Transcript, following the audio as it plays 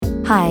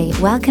Hi,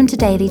 welcome to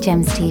Daily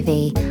Gems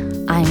TV.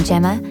 I'm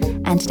Gemma,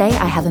 and today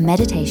I have a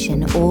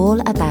meditation all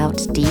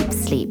about deep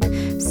sleep.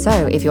 So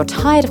if you're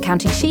tired of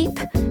counting sheep,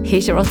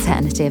 here's your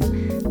alternative.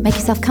 Make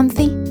yourself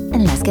comfy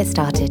and let's get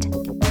started.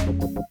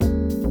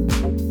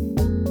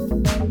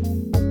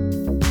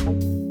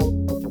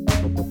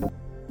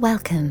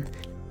 Welcome.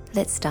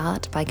 Let's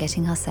start by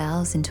getting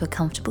ourselves into a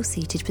comfortable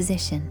seated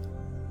position.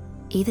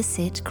 Either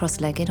sit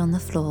cross-legged on the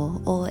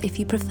floor or, if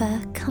you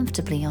prefer,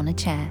 comfortably on a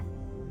chair.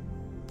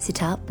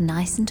 Sit up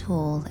nice and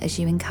tall as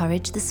you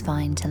encourage the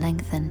spine to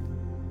lengthen.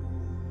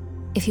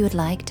 If you would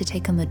like to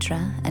take a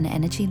mudra, an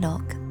energy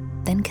lock,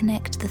 then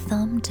connect the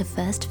thumb to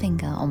first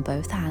finger on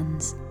both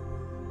hands.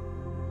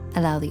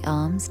 Allow the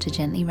arms to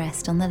gently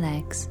rest on the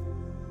legs,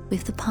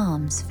 with the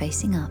palms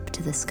facing up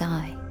to the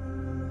sky.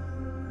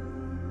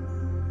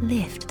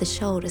 Lift the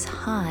shoulders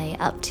high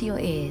up to your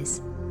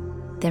ears,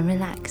 then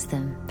relax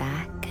them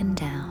back and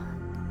down.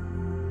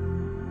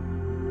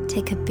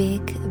 Take a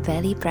big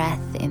belly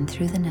breath in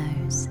through the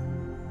nose.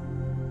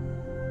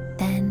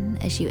 Then,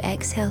 as you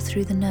exhale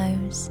through the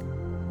nose,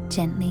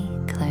 gently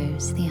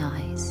close the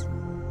eyes.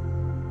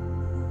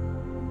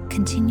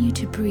 Continue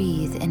to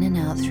breathe in and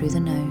out through the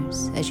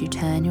nose as you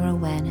turn your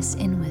awareness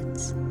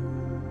inwards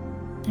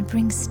and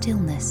bring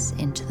stillness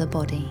into the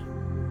body.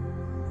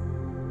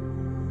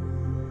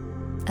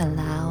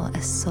 Allow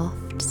a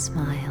soft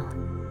smile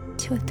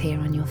to appear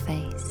on your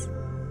face.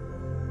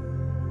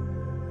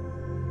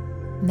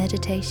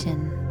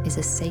 Meditation is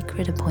a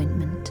sacred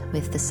appointment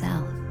with the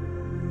self.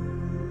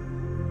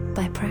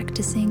 By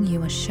practicing,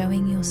 you are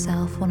showing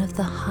yourself one of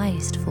the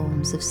highest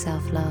forms of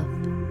self-love.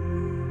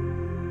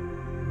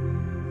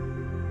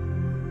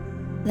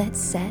 Let's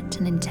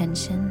set an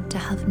intention to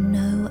have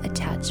no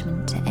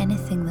attachment to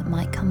anything that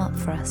might come up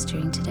for us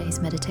during today's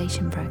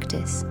meditation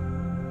practice.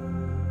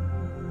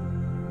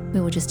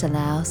 We will just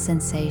allow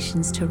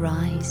sensations to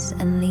rise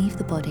and leave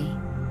the body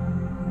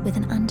with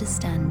an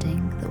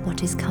understanding that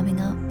what is coming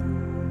up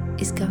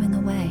is going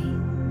away.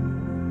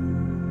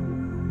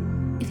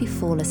 If you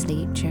fall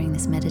asleep during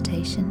this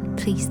meditation,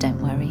 please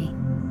don't worry.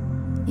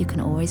 You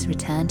can always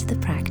return to the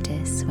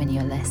practice when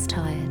you're less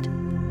tired.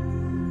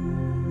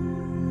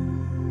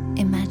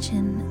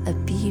 Imagine a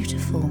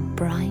beautiful,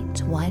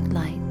 bright, white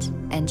light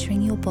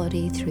entering your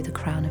body through the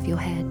crown of your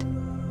head.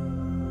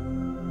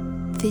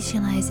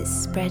 Visualize it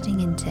spreading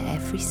into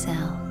every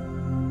cell,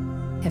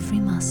 every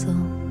muscle,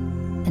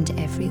 and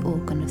every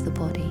organ of the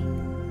body,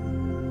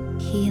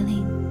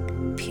 healing,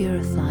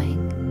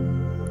 purifying,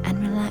 and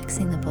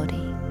relaxing the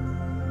body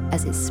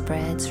as it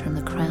spreads from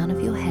the crown of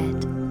your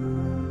head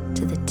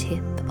to the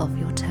tip of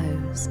your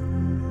toes.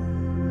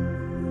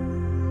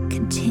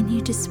 Continue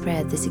to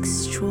spread this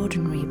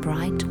extraordinary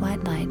bright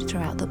white light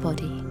throughout the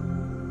body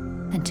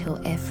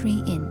until every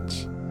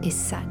inch is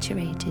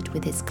saturated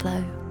with its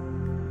glow.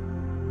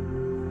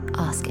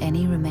 Ask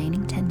any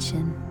remaining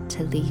tension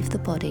to leave the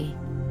body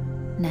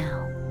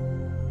now.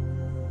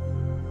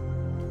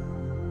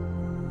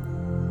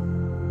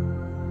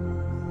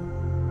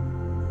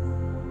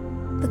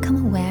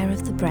 Become aware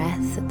of the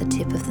breath at the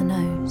tip of the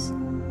nose.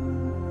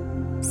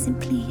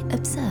 Simply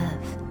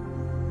observe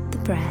the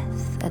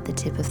breath at the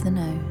tip of the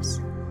nose.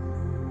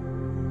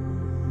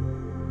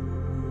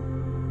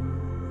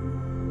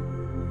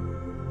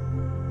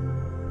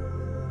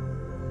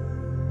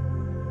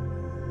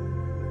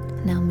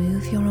 Now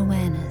move your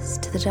awareness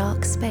to the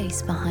dark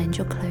space behind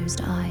your closed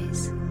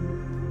eyes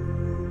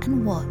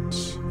and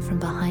watch from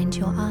behind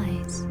your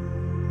eyes.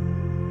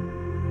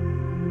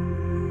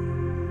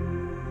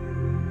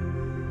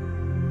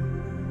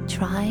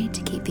 Try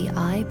to keep the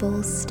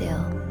eyeballs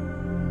still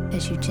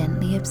as you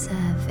gently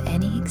observe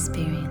any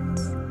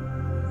experience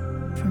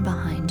from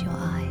behind your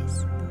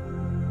eyes.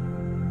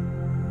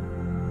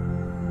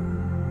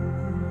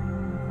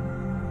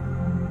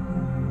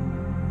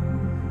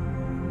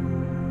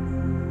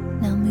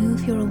 Now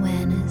move your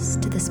awareness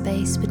to the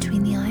space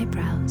between the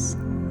eyebrows.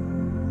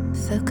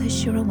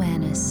 Focus your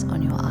awareness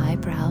on your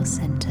eyebrow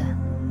center.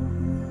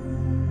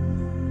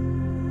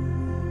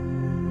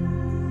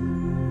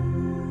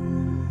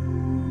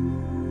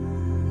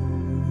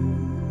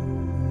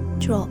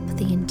 Drop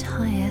the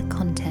entire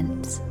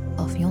contents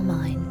of your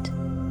mind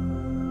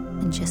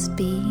and just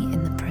be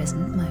in the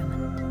present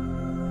moment.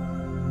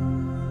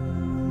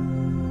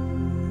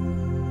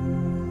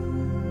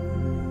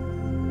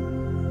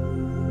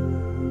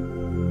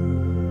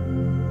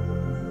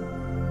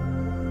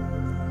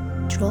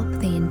 Drop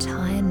the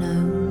entire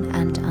known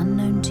and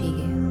unknown to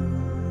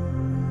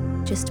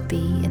you. Just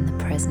be in the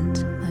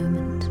present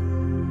moment.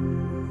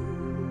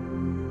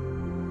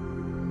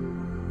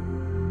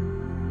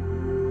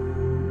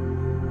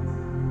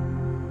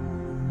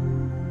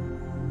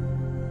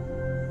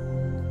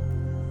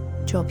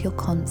 Drop your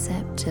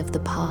concept of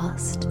the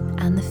past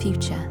and the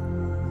future.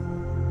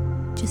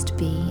 Just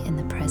be in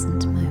the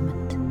present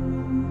moment.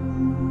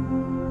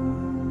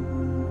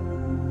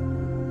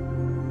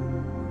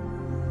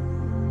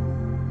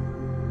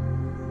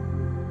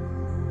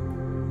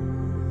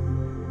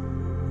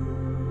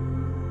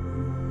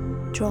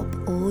 Drop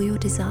all your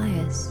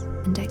desires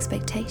and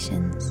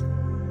expectations.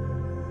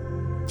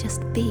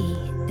 Just be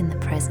in the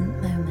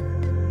present moment.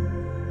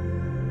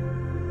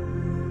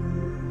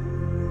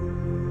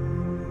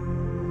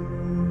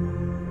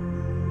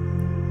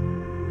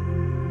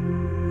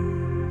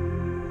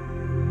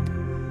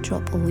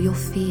 Drop all your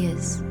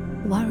fears,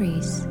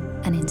 worries,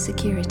 and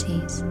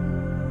insecurities.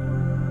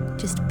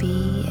 Just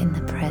be in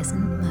the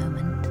present moment.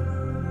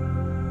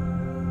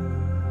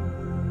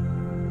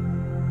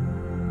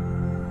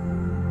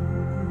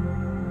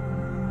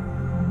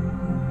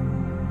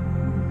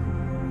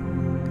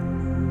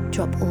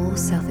 Drop all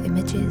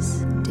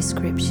self-images,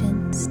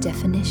 descriptions,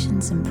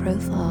 definitions, and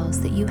profiles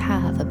that you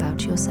have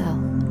about yourself.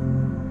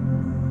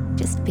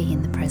 Just be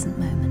in the present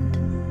moment.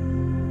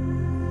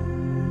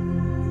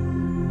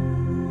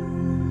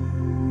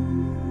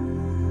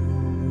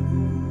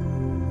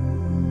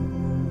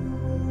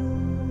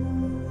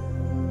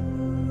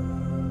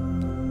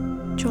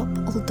 Drop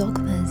all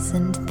dogmas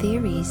and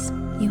theories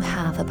you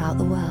have about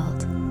the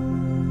world.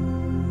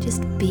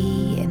 Just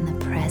be in the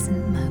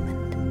present moment.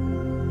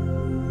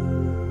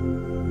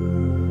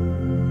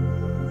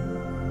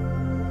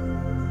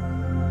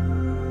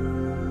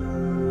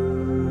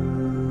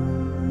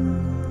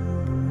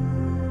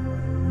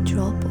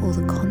 Drop all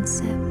the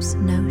concepts,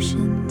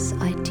 notions,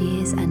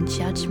 ideas, and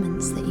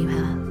judgments that you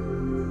have.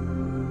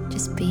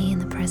 Just be in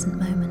the present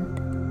moment.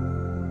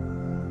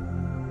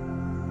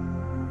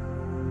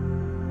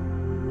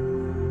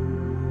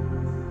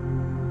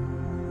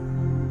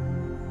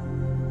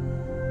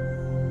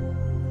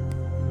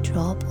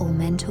 Drop all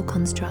mental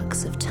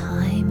constructs of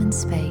time and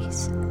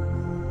space.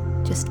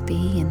 Just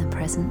be in the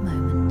present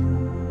moment.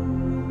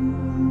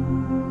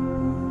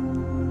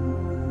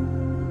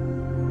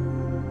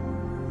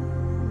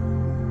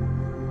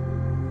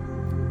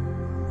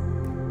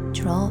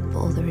 Drop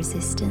all the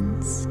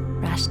resistance,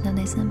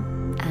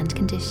 rationalism, and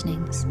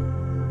conditionings.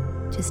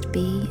 Just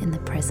be in the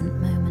present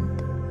moment.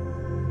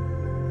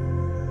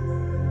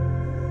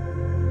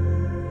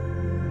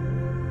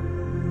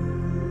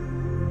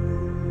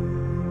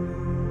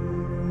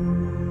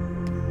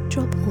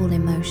 Drop all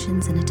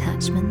emotions and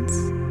attachments.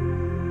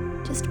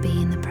 Just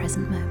be in the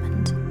present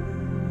moment.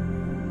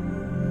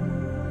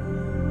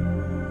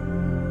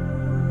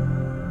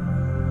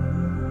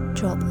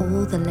 Drop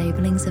all the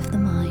labelings of the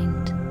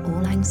mind,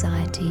 all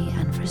anxiety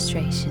and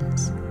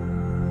frustrations.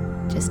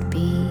 Just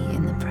be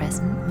in the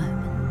present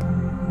moment.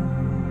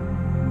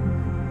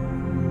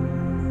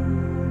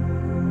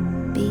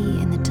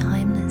 Be in the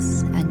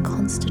timeless and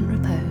constant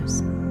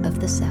repose of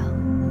the self.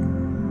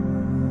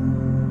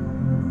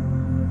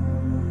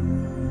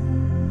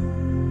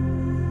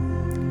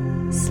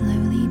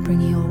 Slowly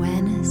bring your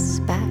awareness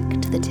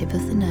back to the tip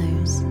of the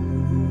nose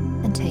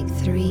and take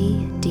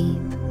 3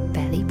 deep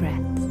belly breaths.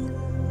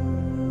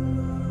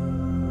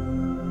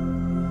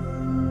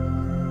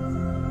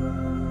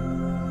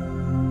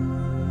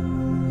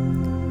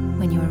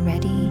 When you are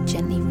ready,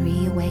 gently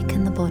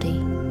reawaken the body.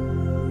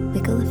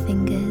 Wiggle the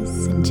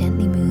fingers and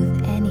gently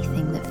move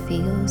anything that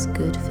feels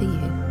good for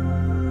you.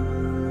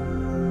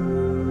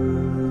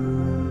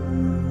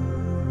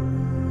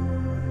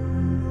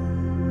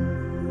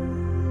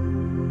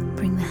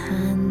 Bring the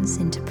hands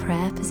into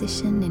prayer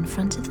position in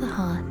front of the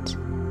heart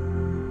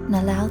and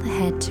allow the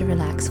head to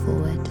relax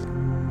forward.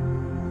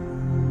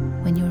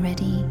 When you're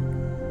ready,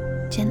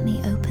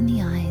 gently open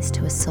the eyes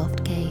to a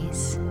soft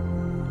gaze,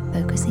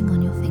 focusing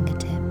on your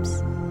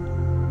fingertips.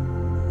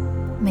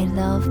 May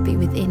love be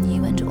within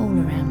you and all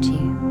around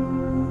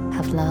you.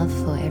 Have love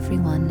for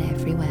everyone,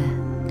 everywhere.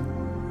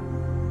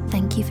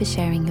 Thank you for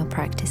sharing your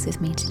practice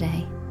with me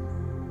today.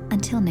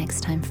 Until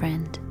next time,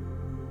 friend,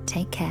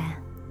 take care.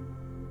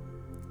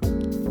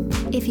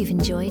 If you've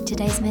enjoyed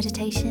today's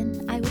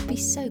meditation, I would be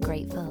so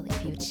grateful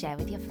if you would share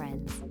with your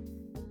friends.